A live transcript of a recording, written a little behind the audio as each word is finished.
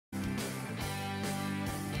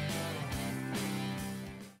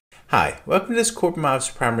Hi, welcome to this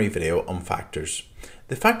Corbettmaths primary video on factors.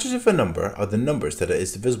 The factors of a number are the numbers that it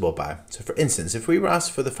is divisible by. So for instance, if we were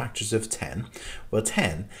asked for the factors of 10, well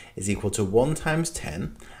 10 is equal to 1 times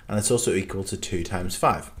 10 and it's also equal to 2 times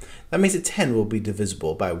 5. That means that 10 will be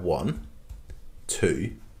divisible by 1,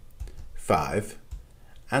 2, 5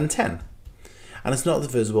 and 10. And it's not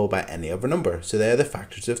divisible by any other number, so they are the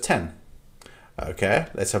factors of 10. Okay,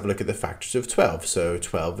 let's have a look at the factors of 12. So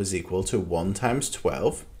 12 is equal to 1 times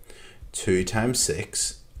 12, 2 times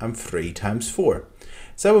 6 and 3 times 4.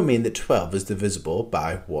 So that would mean that 12 is divisible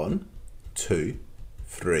by 1, 2,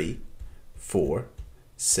 3, 4,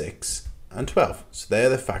 6 and 12. So they are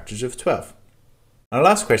the factors of 12. Our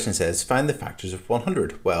last question says find the factors of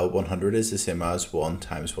 100. Well, 100 is the same as 1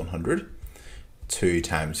 times 100, 2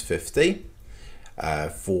 times 50,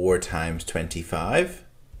 4 times 25,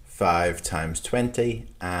 5 times 20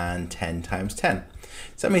 and 10 times 10.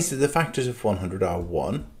 So that means that the factors of 100 are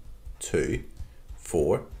 1, 2,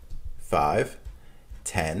 4, 5,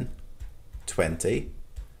 10, 20,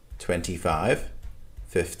 25,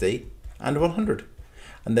 50 and 100.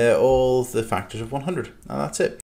 And they're all the factors of 100. And that's it.